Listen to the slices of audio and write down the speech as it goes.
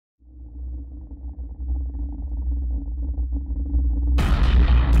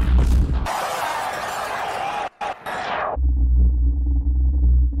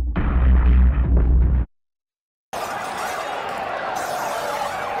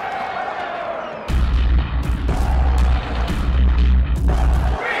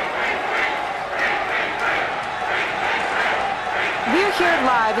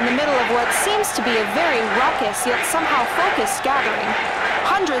live in the middle of what seems to be a very raucous yet somehow focused gathering.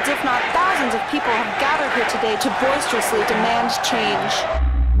 Hundreds, if not thousands of people have gathered here today to boisterously demand change.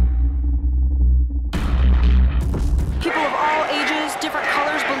 People of all ages, different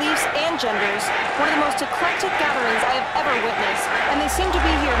colors, beliefs, and genders. One of the most eclectic gatherings I have ever witnessed, and they seem to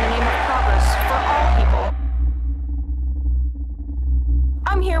be here in the name of progress for all people.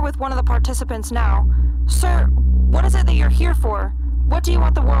 I'm here with one of the participants now. Sir, what is it that you're here for? What do you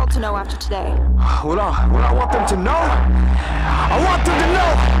want the world to know after today? What I want them to know? I want them to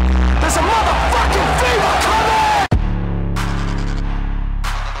know there's a motherfucking fever coming!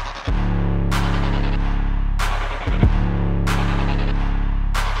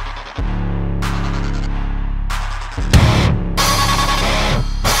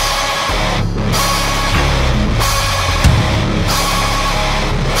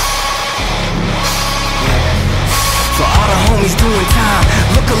 Homies doing time,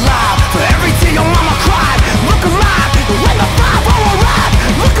 look alive. For every tear your mama cried, look alive. When the 5-0 arrive,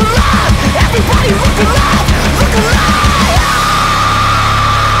 look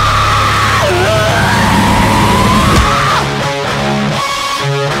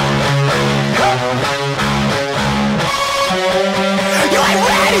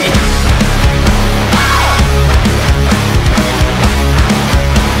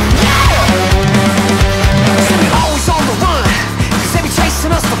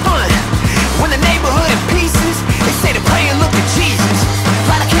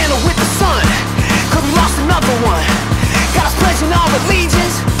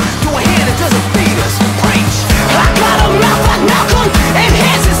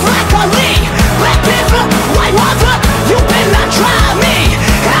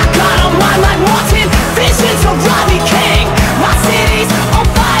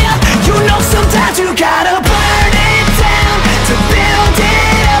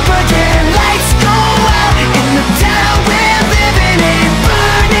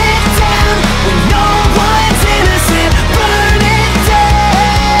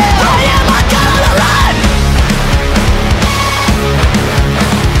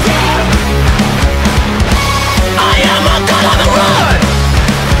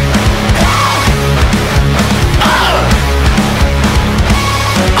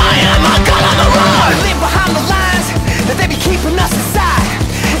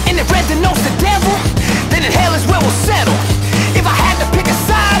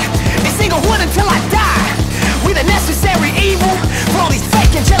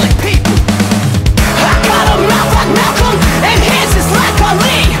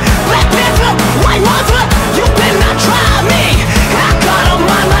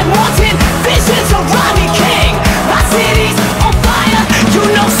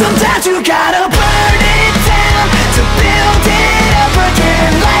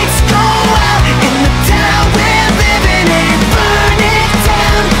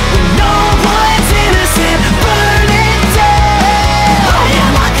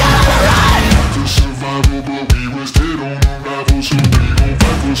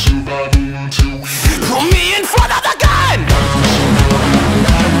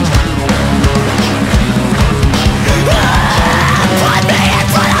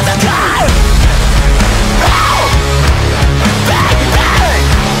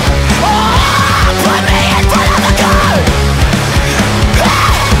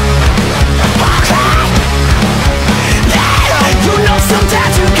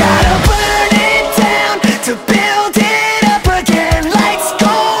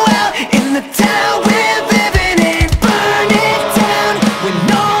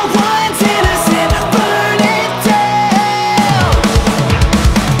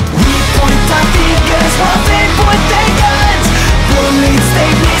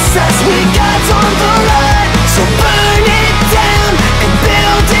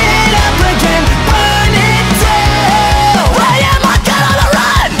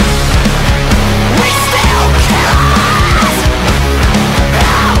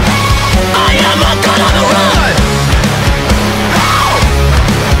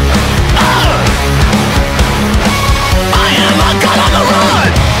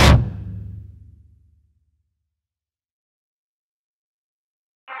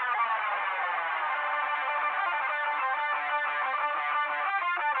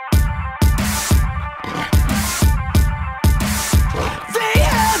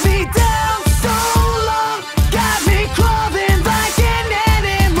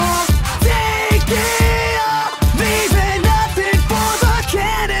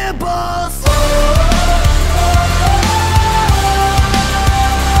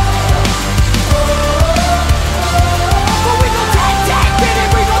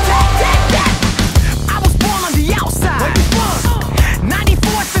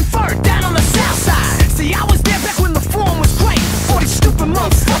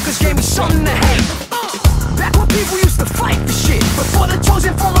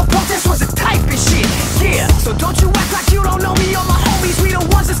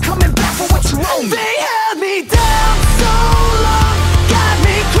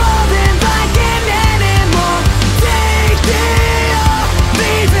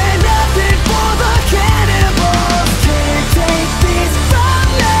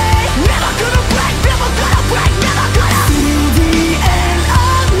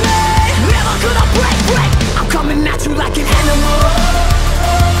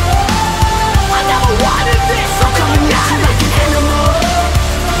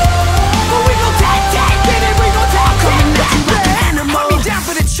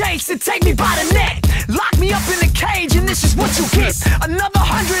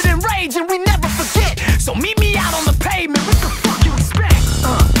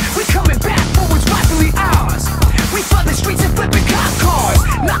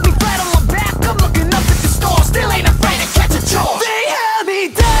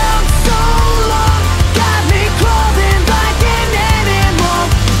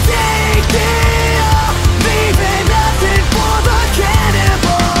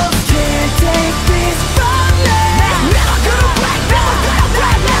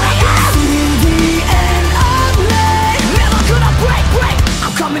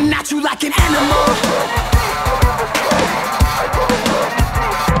coming at you like an animal.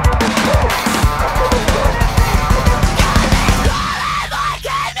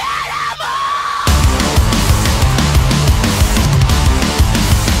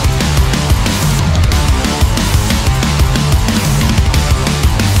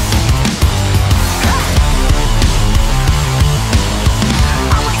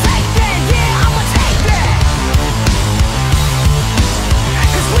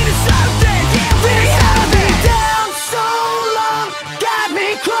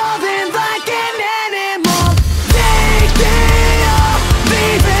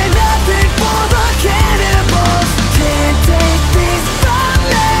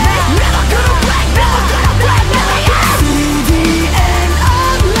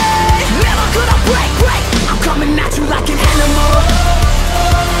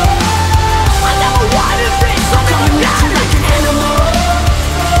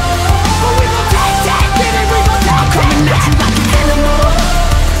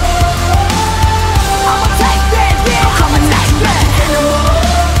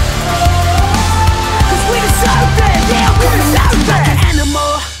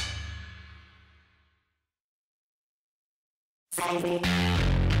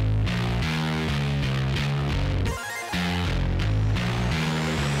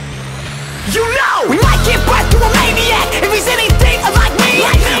 You know, we might give birth to a maniac if he's anything like me.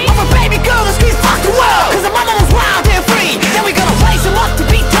 Of a baby girl that screams fuck the world, cause the mother was wild and free. Then we gonna raise him up to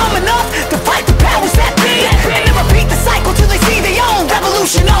be dumb enough to fight the powers that be, and then repeat the cycle till they see their own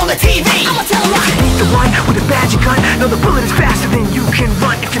revolution on the TV. I'ma tell them, if you meet the one with a magic gun, know the bullet is faster than you can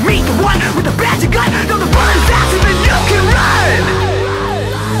run. If you meet the one with a magic gun, know the bullet is faster than you can run.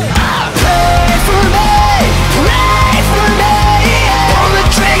 Pray for me, pray for me. Pull the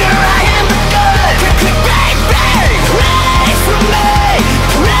trigger, I am the gun. Click, click, bang, bang. Pray for me,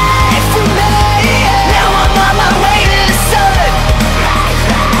 pray for me. Now I'm on my way to the sun.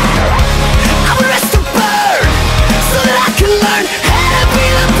 I'm a rest to burn, so that I can learn how to be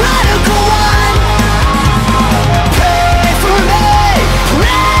the prodigal one. Pray for me,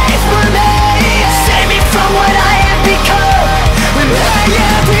 save me from what I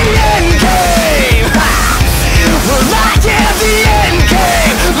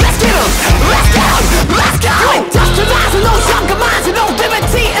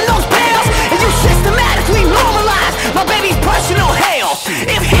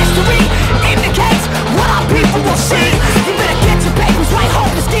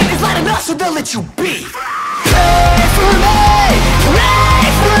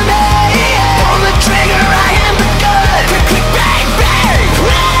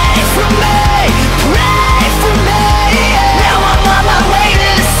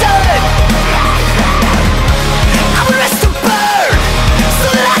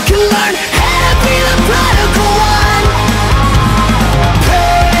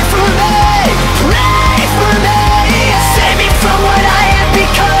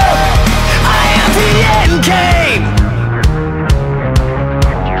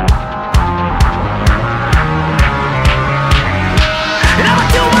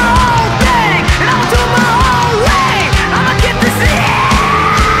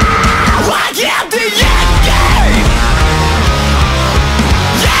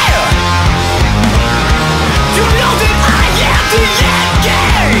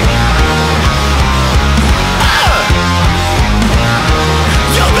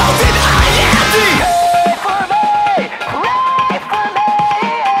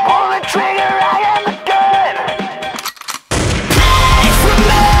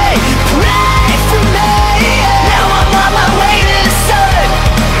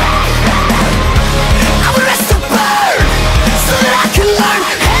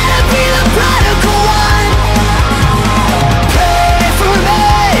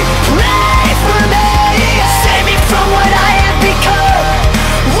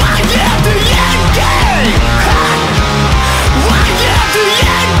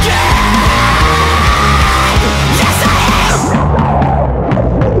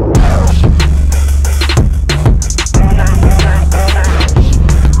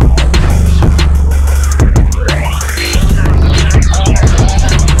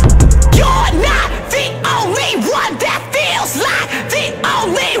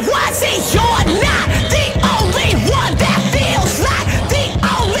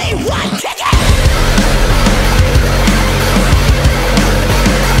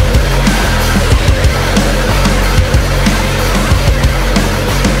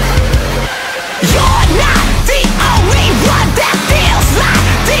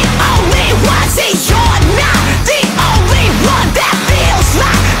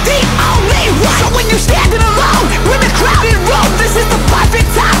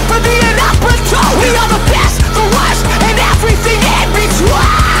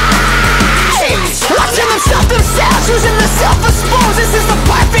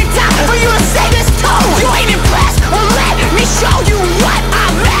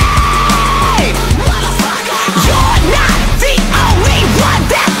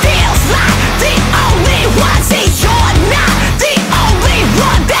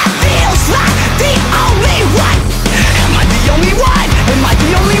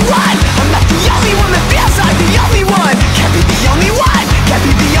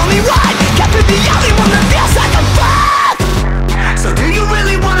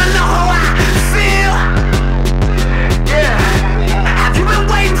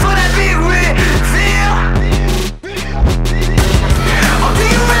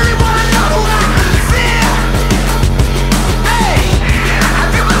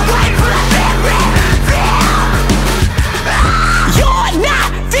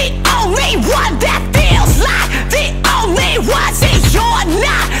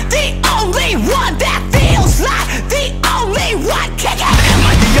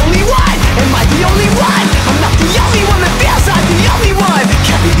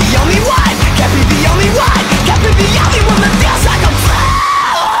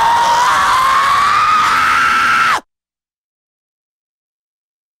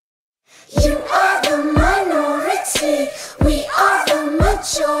You are the minority, we are the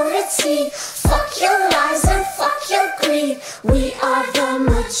majority. Fuck your lies and fuck your greed. We are the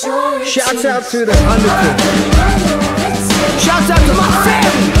majority. Shouts out to the underground. Shouts out to my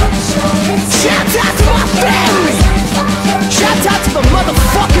family. Shouts out to my family. Shouts out to the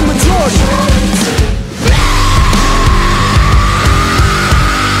motherfucking majority.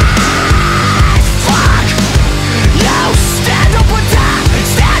 Fuck! Yo, stand up or die.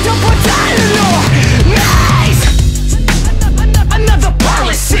 Stand up or die in your knees. Another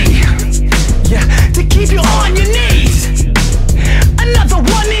policy, yeah, to keep you on your knees. Another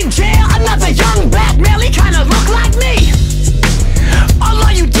one in jail, another young black male, he kinda look like me.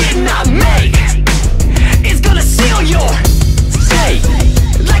 Although you did not make, it's gonna seal your fate.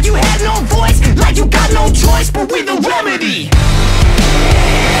 Like you had no voice, like you got no choice, but we the remedy.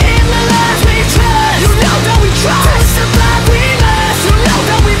 In the lives we trust, you know that we trust. To survive we must, you know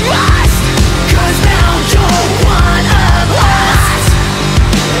that we must. Cause now you're one of us.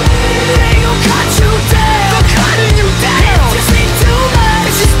 They gon' cut you down, they're cutting you down. If you speak too much,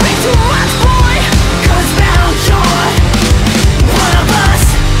 if you speak too much, boy. Cause now you're one of us.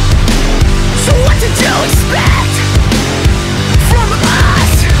 So what did you expect from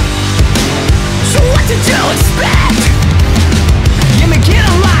us? So what did you expect? Yeah, man, get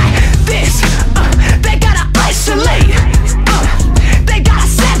a lie. This, they gotta isolate. They gotta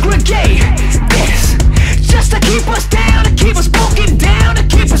segregate. This, just to keep us down, to keep us broken down, to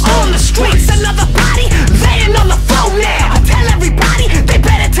keep us on the streets. Another body laying on the floor now. I tell everybody they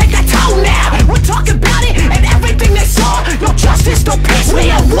better take a toe now. We're talking about it and everything they saw. No justice, no peace. We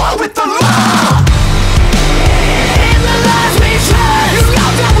at war with the law. In the lies we trust, you know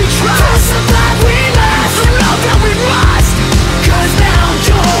that we trust. To survive we must, you know that we must. Cause now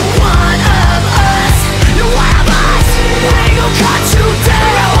you're one of us. You're one of us. They gon' cut you down,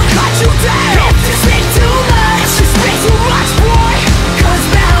 they gon' cut you down. If you speak too much, if you speak too much, boy. Cause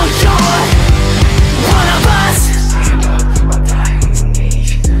now you're one of us.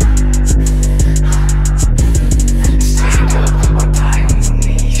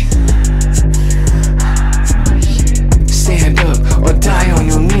 Stand up or die on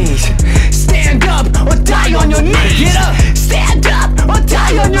your knees. Stand up or die on your knees. Get up. Stand up or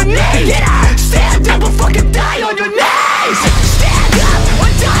die on your knees. Get up. Stand up or fucking die on your knees. Stand up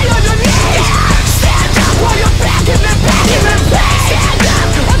or die on your knees. Stand up while you're begging and begging and begging. Stand up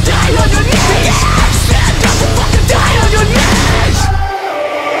or die on your knees. Stand up or fucking die on your knees.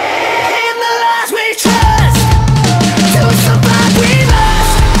 In the lies we trust, to survive we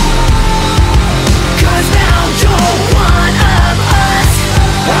must. Cause now you're one of us.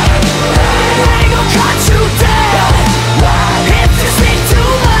 They gon' cut you down if you speak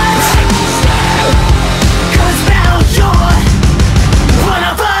too much. Cause now you're one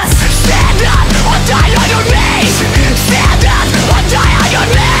of us. Stand up or die on your knees. Stand up or die on your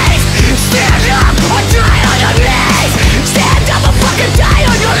knees. Stand up or die on your knees. Stand up or fucking die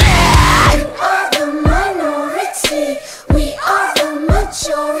on your knees. You are the minority, we are the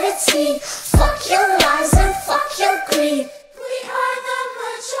majority. Fuck your lies and fuck your greed. We are the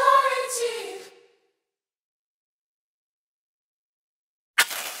majority.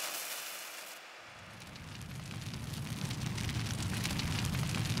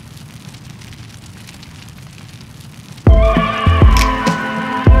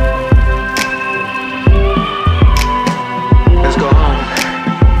 Let's go home.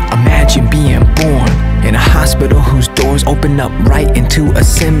 Imagine being born in a hospital whose doors open up right into a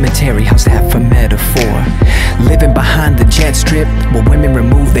cemetery. How's that for metaphor? Living behind the jet strip where women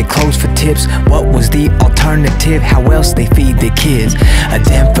remove their clothes for tips. What was the alternative? How else they feed their kids? A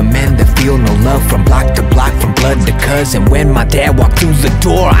den for men that feel no love from block to block, from blood to cousin. When my dad walked through the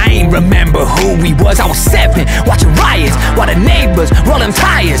door, I ain't remember who he was. I was 7, watching riots while the neighbors rolling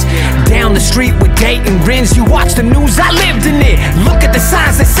tires. Down the street with Dayton grins, you watch the news, I lived in it. Look at the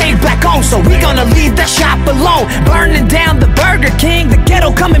signs that say black owned, so we gonna leave that shop alone. Burning down the Burger King, the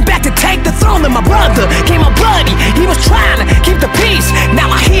ghetto coming back to take the throne. And my brother came up bloody, he was trying to keep the peace. Now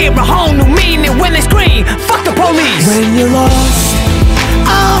I hear a whole new meaning when they scream, fuck the police. When you're lost,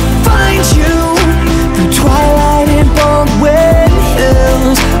 I'll find you through twilight and Baldwin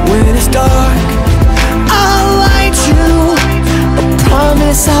Hills. When it's dark, I'll light you, a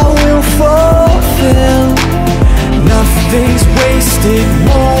promise I will fulfill. Nothing's wasted,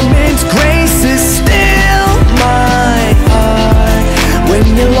 moments, grace is still my heart. When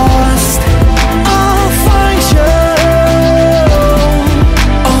you're lost, I'll find you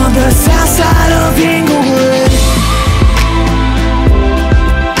on the south side of Inglewood.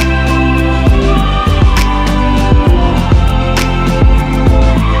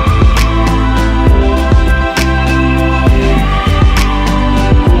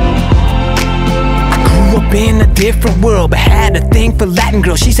 different world, but had a thing for Latin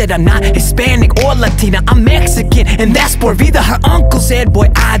girls. She said I'm not Hispanic or Latina, I'm Mexican, and that's por vida. Her uncle said, boy,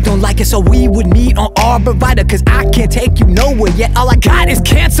 I don't like it, so we would meet on Arbor Vitae, cause I can't take you nowhere yet. All I got is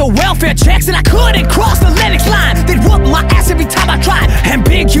cancer welfare checks, and I couldn't cross the Lennox line. They'd whoop my ass every time I tried.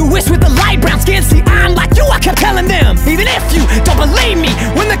 Ambiguous with the light brown skin, see I'm like you, I kept telling them. Even if you don't believe me,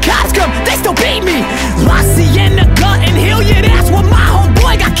 when the cops come, they still beat me. La Cienega and Hilliard, that's where my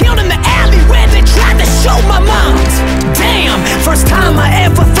homeboy got killed in the alley where they tried to show my moms. Damn, first time I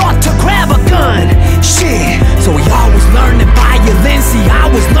ever thought to grab a gun. Shit, so we all was learning violin. See,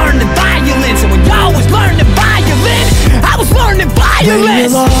 I was learning violence, and when y'all was learning violin, I was learning violence. When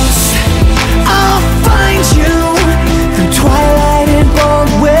you're lost, I'll find you through twilight and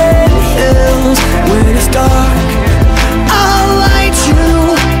Baldwin Hills. When it's dark, I'll light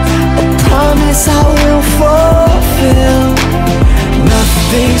you, a promise I will fulfill.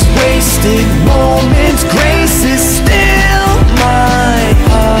 Nothing's wasted, moments, grace is still my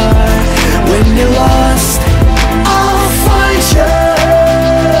heart. When you're lost, I'll find you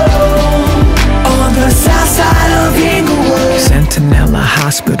on the south side of Inglewood. Centinela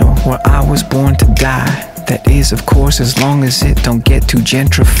Hospital, where I was born to die. That is, of course, as long as it don't get too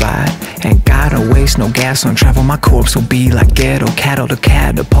gentrified. Ain't gotta waste no gas on travel. My corpse will be like ghetto cattle to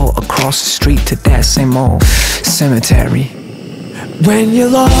catapult across the street to that same old cemetery. When you're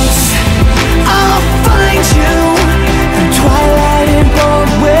lost, I'll find you through twilight and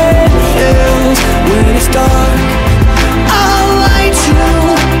Baldwin Hills. When it's dark, I'll light you,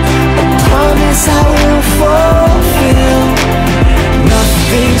 a promise I will fulfill.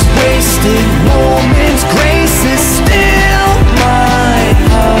 Nothing's wasted, moments, grace is still my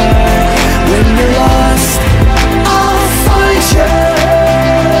heart. When you're lost, I'll find you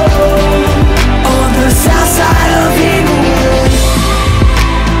on the south side of Inglewood.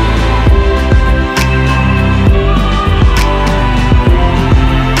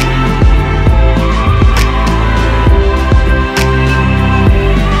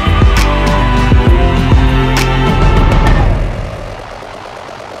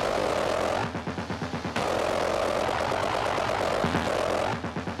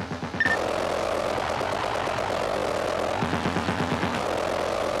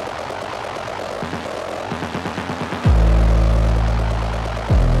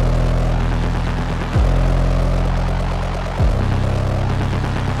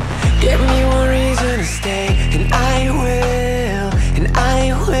 Give me one reason to stay, and I will,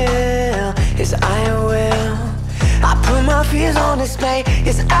 yes I will. I put my fears on display,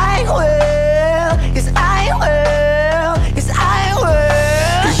 yes I will, yes I will, yes I will.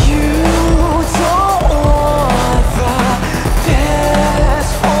 You don't want the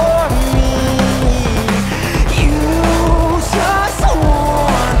best for me, you just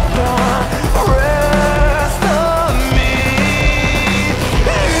want the rest of me.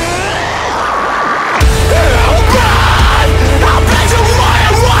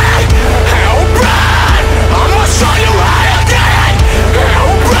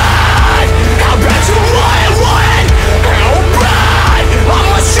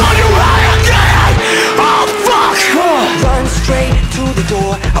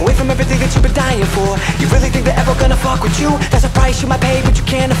 Away from everything that you've been dying for. You really think they're ever gonna fuck with you? That's a price you might pay, but you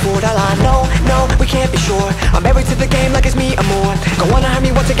can't afford. All I know, no, we can't be sure. I'm married to the game like it's me or more. Don't wanna hurt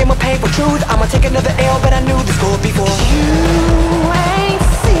me once again with painful truth. I'ma take another L, but I knew the score before. You ain't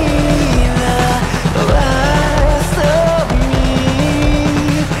seen the last of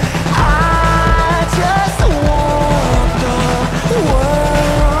me. I just want the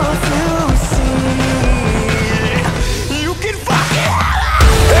world to see. You can fuck it.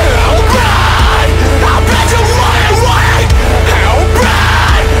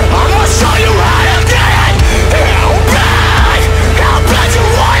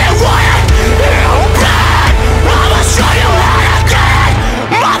 Show you how to get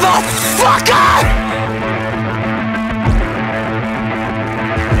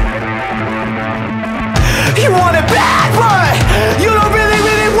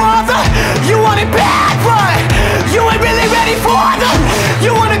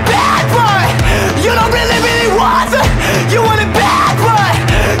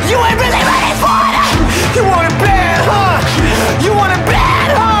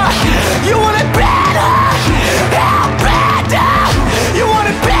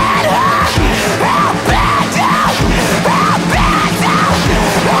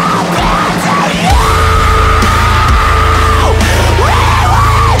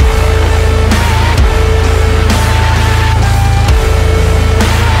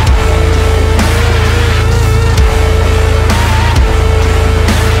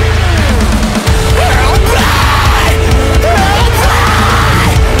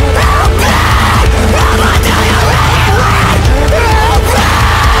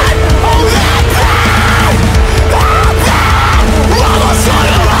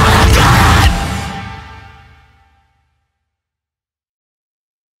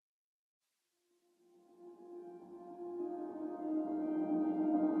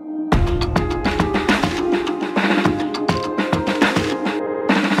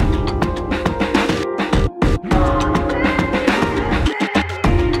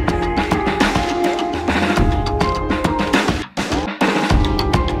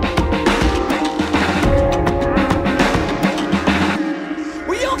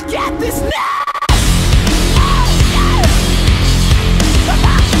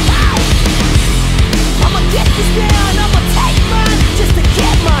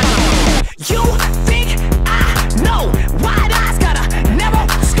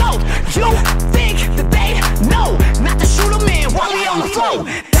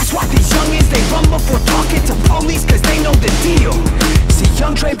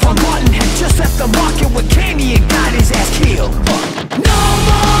Trayvon Martin had just left the market with candy and got his ass killed. No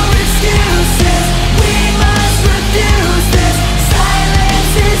more excuses, we must refuse this.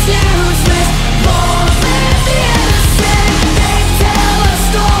 Silence is useless, long live the innocent. They tell us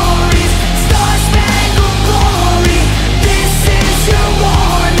stories, star-spangled glory. This is your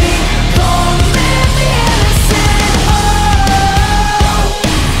warning, long live the innocent. Oh, oh,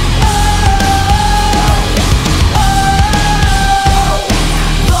 oh,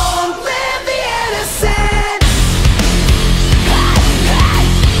 long live the innocent.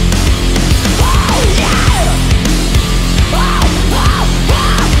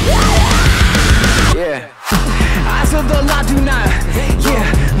 Eyes of the law do not,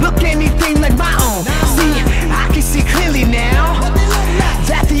 look anything like my own. See, I can see clearly now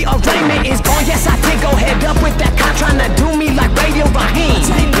that the arraignment is gone. Yes, I did go head up with that cop trying to do me like Radio Raheem.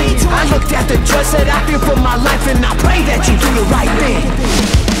 I looked at the judge, said I fear for my life, and I pray that you do the right thing.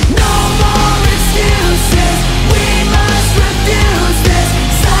 No more excuses, we must refuse this.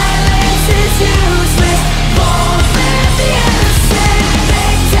 Silence is useless, long live the innocent.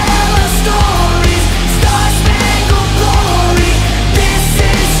 They tell us stories, star-spangled glory. This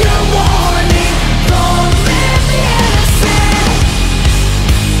is your warning, long live the innocent.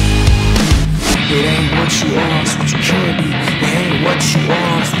 It ain't what you are, it's what you can be. It ain't what you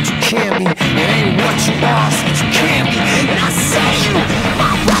are, it's what you can be. It ain't what you are, it's what you can be. And I say you,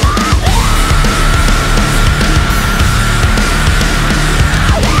 my brother.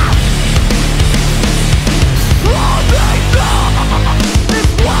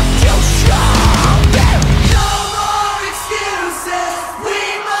 No more excuses, we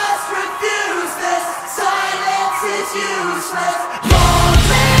must refuse this. Silence is useless, long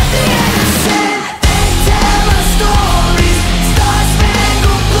live the innocent. They tell us stories,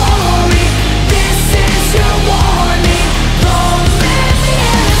 star-spangled glory. This is your warning, long live the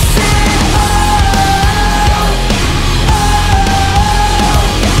innocent. Oh, oh,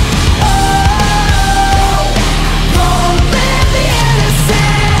 oh, long live the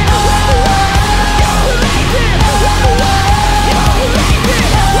innocent. Oh, long live the innocent.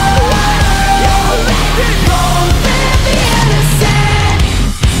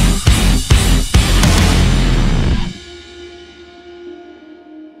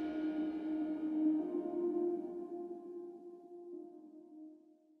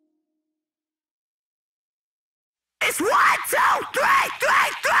 It's 1, 2, 3, 3,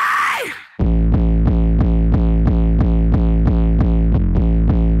 3.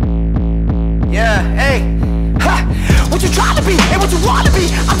 Yeah, hey. What you trying to be, ain't what you wanna be.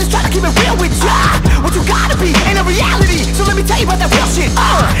 I'm just trying to keep it real with ya. What you gotta be, ain't a reality. So let me tell you about that real shit.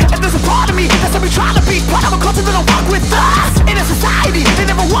 And there's a part of me that's what we trying to be. Part of a culture that don't walk with us. In a society, they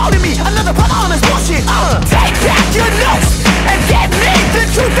never wanted me. Another part on this bullshit. Take back your notes and give me the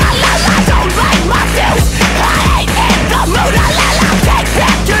truth. La la la, don't like my views. I ain't in the mood. La la la, take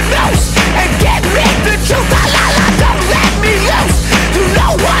back your notes and give me the truth. La la la, don't let me loose. You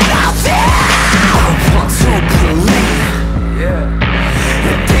know what I'll do. I want to believe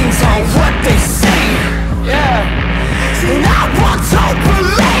that things are what they say. And I want to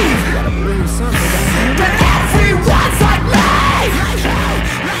believe that everyone's like me.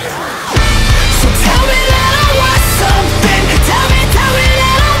 So tell me that I was something. Tell me that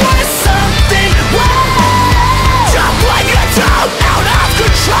I was something. Whoa. Jump when you're down, out of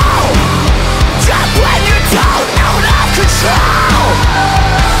control. Jump when you're down, out of control.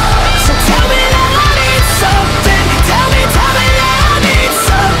 So tell me that I need something. Tell me that I need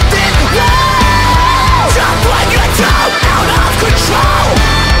something. Whoa.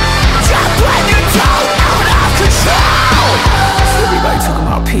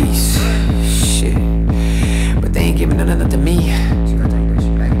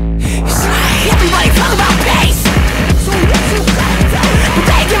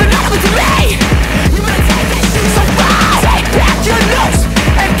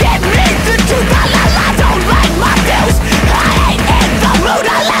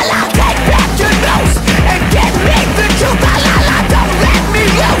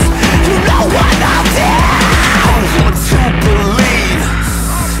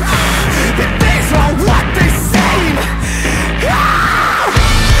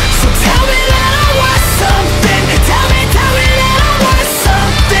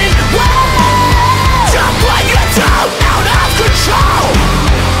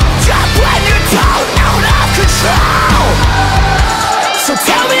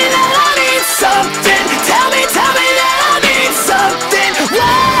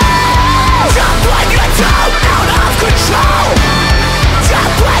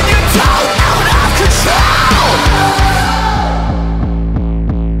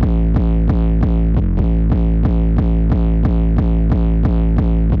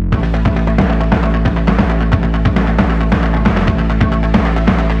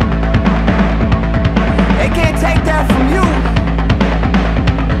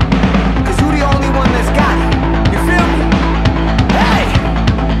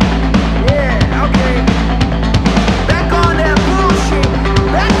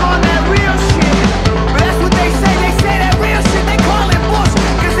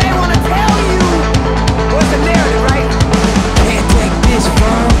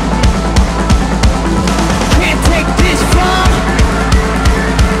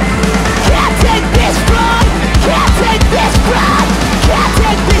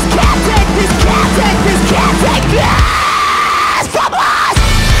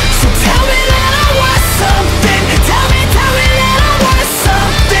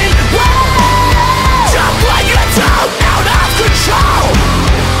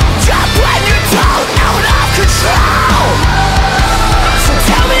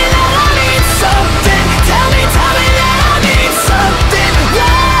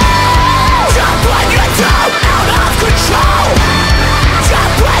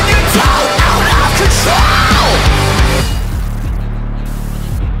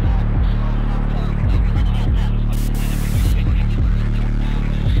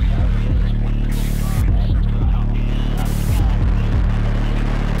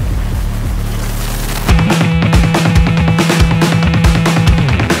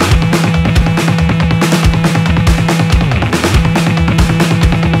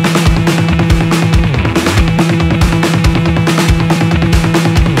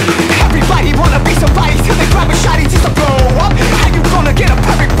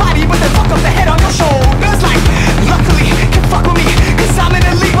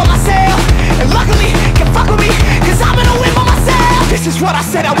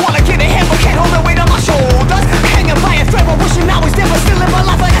 that I wanna get ahead, but can't hold the weight on my shoulders. Hanging by a thread, but wishing I was there, but still live my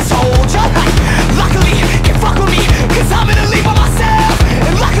life like a soldier. Luckily, can't fuck with me, cause I'm in a league by myself.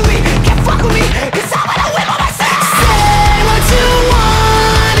 And luckily, can't fuck with me, cause I'm in a win by myself. Say what you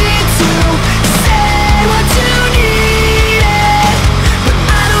wanted to, say what you needed, but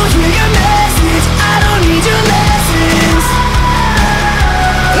I don't hear your message, I don't need your lessons.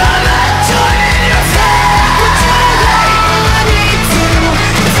 I'm not joining your take what you wanted to,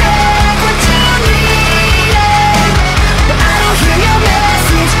 take what you needed, but I don't hear your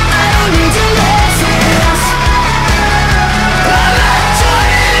message, I don't need your lessons. I'm not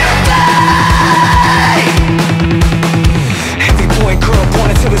joining your take. Every boy and girl born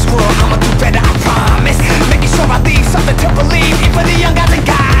into this world, I'ma do better, I promise. Making sure I leave something to believe in for the young guys and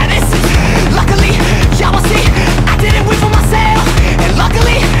guidance. Luckily, y'all will see I didn't wait for myself. And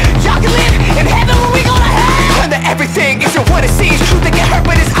luckily, y'all can live in heaven when we go to hell. Under everything isn't what it seems. Truth that can hurt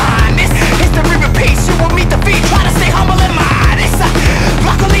but it's honest. History repeats, you will meet the feet. Try to stay humble and modest.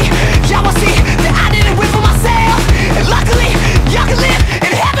 Luckily, y'all will see that I didn't wait for myself. And luckily, y'all can live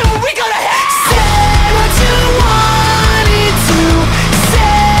in heaven when we go to hell. Say what you wanted to,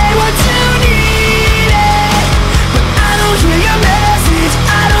 say what you needed, but I don't hear your message,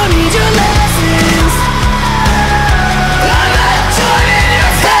 I don't need your lessons. I'm not joining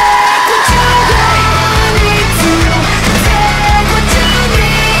your take what you wanted to, take what you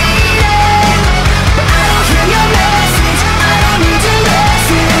needed, but I don't hear your message, I don't need your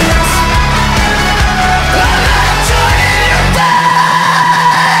lessons. I'm not joining your take.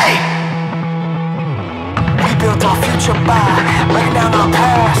 We built our future by laying down our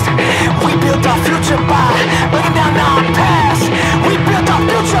past. We built our future by laying down our past. We built our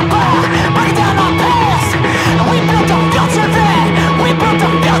future by breaking down our past. And we built our future then. We built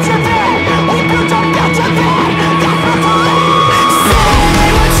our future then. We built our future then. That's what I live. Say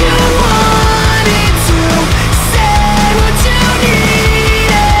what you wanted to, say what you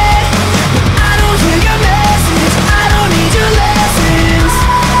needed, but I don't hear your message, I don't need your lessons.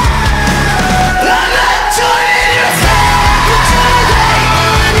 I'm not joining your take what you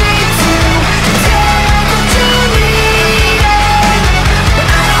wanted to, take what you needed, but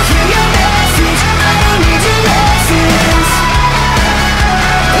I don't hear your message, I don't need your lessons.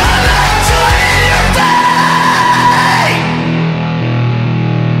 I'm not joining your take.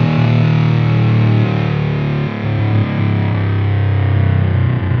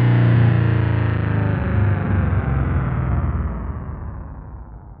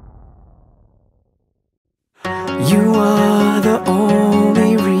 You are the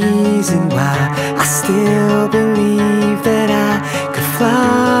only reason why I still believe that I could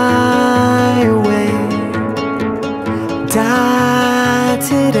fly away, die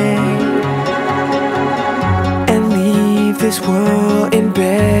today, and leave this world in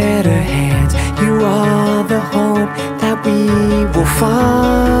better hands. You are the hope that we will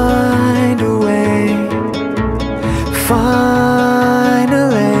find a way, finally.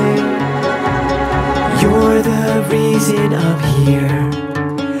 You're the reason I'm here.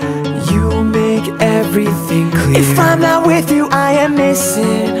 You make everything clear. If I'm not with you, I am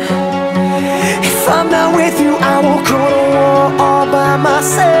missing. If I'm not with you, I won't go to war all by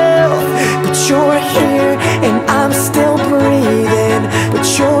myself. But you're here, and I'm still breathing. But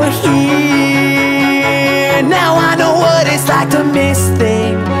you're here. Now I know what it's like to miss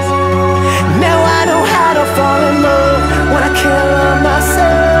things. Now I know how to fall in love when I can't love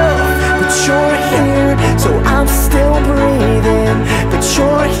myself. But you're here, so I'm still breathing. But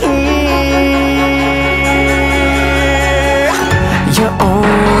you're here. Your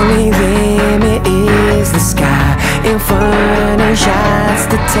only limit is the sky. Infinite shots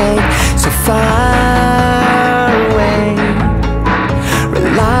to take so far away.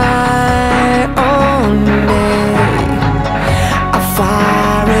 Rely on me. I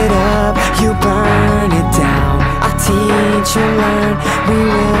fire it up, you burn it down. I teach you, learn, we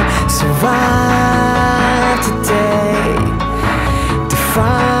will survive today.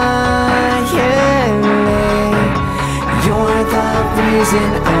 Defiantly, you're the reason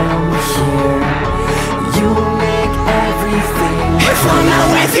I'm here. You make everything. If I'm not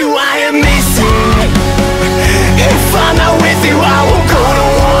with you, I am missing. If I'm not with you, I will go to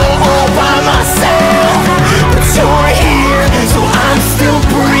war all by myself. But you're here, so I'm still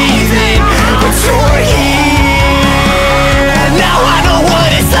breathing. But you're here. Now I know what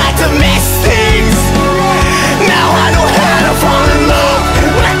it's like to miss things. Now I know how to fall in love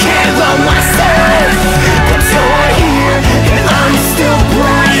when I can't love myself. But you're here, and I'm still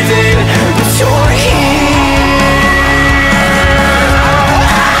breathing. But you're here.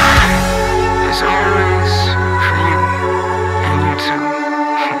 As always, for you and you too.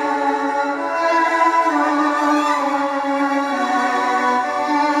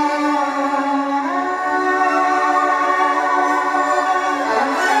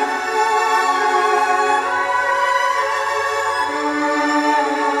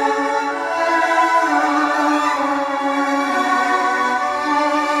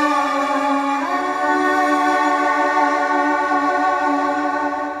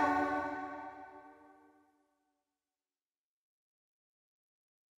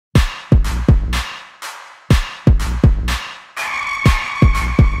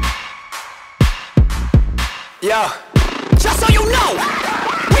 Just so you know,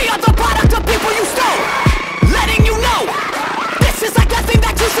 we are the product of people you stole. Letting you know, this is like nothing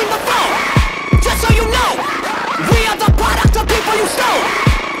that you've seen before. Just so you know, we are the product of people you stole.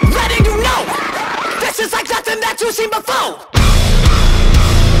 Letting you know, this is like nothing that you've seen before.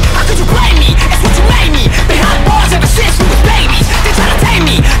 How could you blame me? It's what you made me. Behind bars ever since we was babies. They try to tame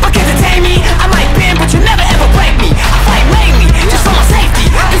me, but can't detain me. I might bend, but you never ever break me. I fight mainly, just for my safety.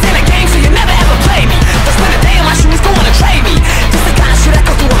 This ain't a game, so you never ever play me. Don't spend a day in my shoes, go on and trade me. Just the kind of shit I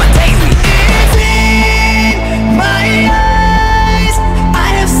go through on my daily. It's in my eyes, I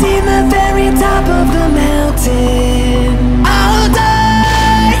have seen the very top of the mountain. I'll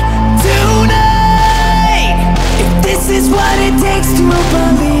die tonight if this is what it takes to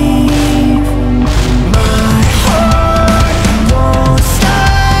believe. My heart won't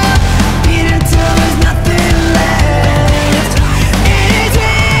stop beating till there's nothing left. It's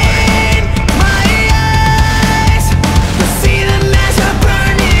in my eyes, I see them as we're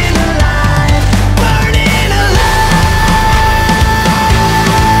burning alive, burning alive.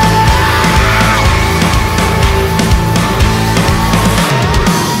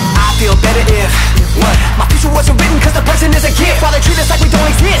 I feel better if my future wasn't written cause the person is a gift, while they treat us like we don't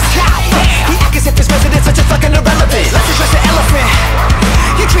exist. He act as if his residents are just fucking irrelevant. Let's address the elephant.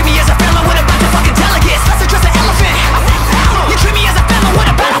 You treat me as a family with a bunch of fucking delegates. Let's address the elephant. You treat me as a family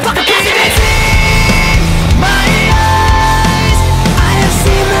with a bunch of fucking presidents. My eyes, I have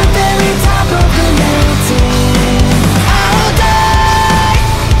seen the very top of the mountain. I'll die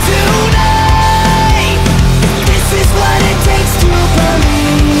tonight if this is what it takes to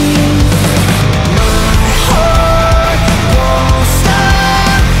believe. My heart won't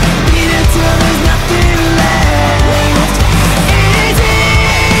stop beating till there's nothing left. It's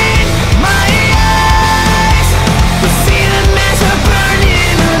in my eyes, we see them as we're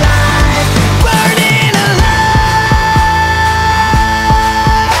burning alive, burning alive.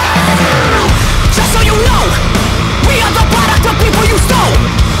 Just so you know, we are the product of people you stole.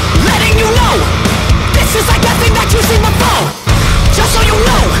 Letting you know, this is like nothing that you've seen before. Just so you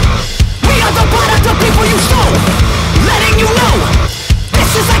know, we are the product of people you stole. Letting you know,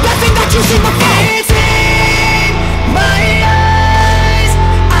 this is like nothing that you've seen before. It's in my eyes,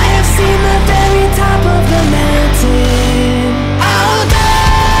 I have seen the very top of the mountain. I'll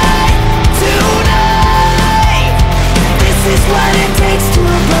die tonight, this is what it takes to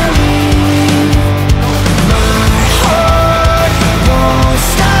believe. My heart won't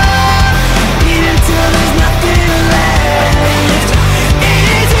stop beating till there's nothing left.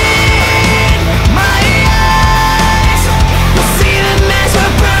 It's in my eyes, we see them as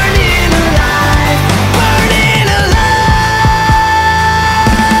we're burning alive, burning alive.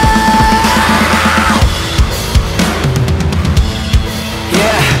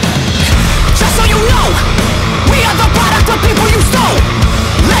 Yeah. Just so you know, we are the product of people you stole.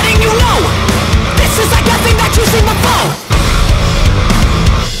 Letting you know, this is like nothing that you've seen before.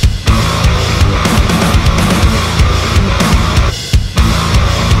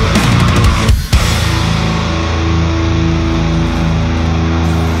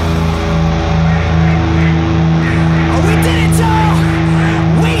 Oh, we did it, y'all!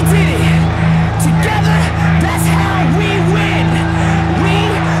 We did it! Together, that's how we win! We,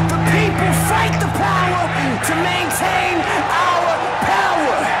 the people, fight the power to maintain our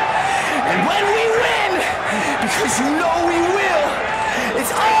power! And when we win, because you know we will,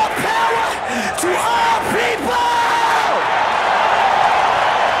 it's all power to all!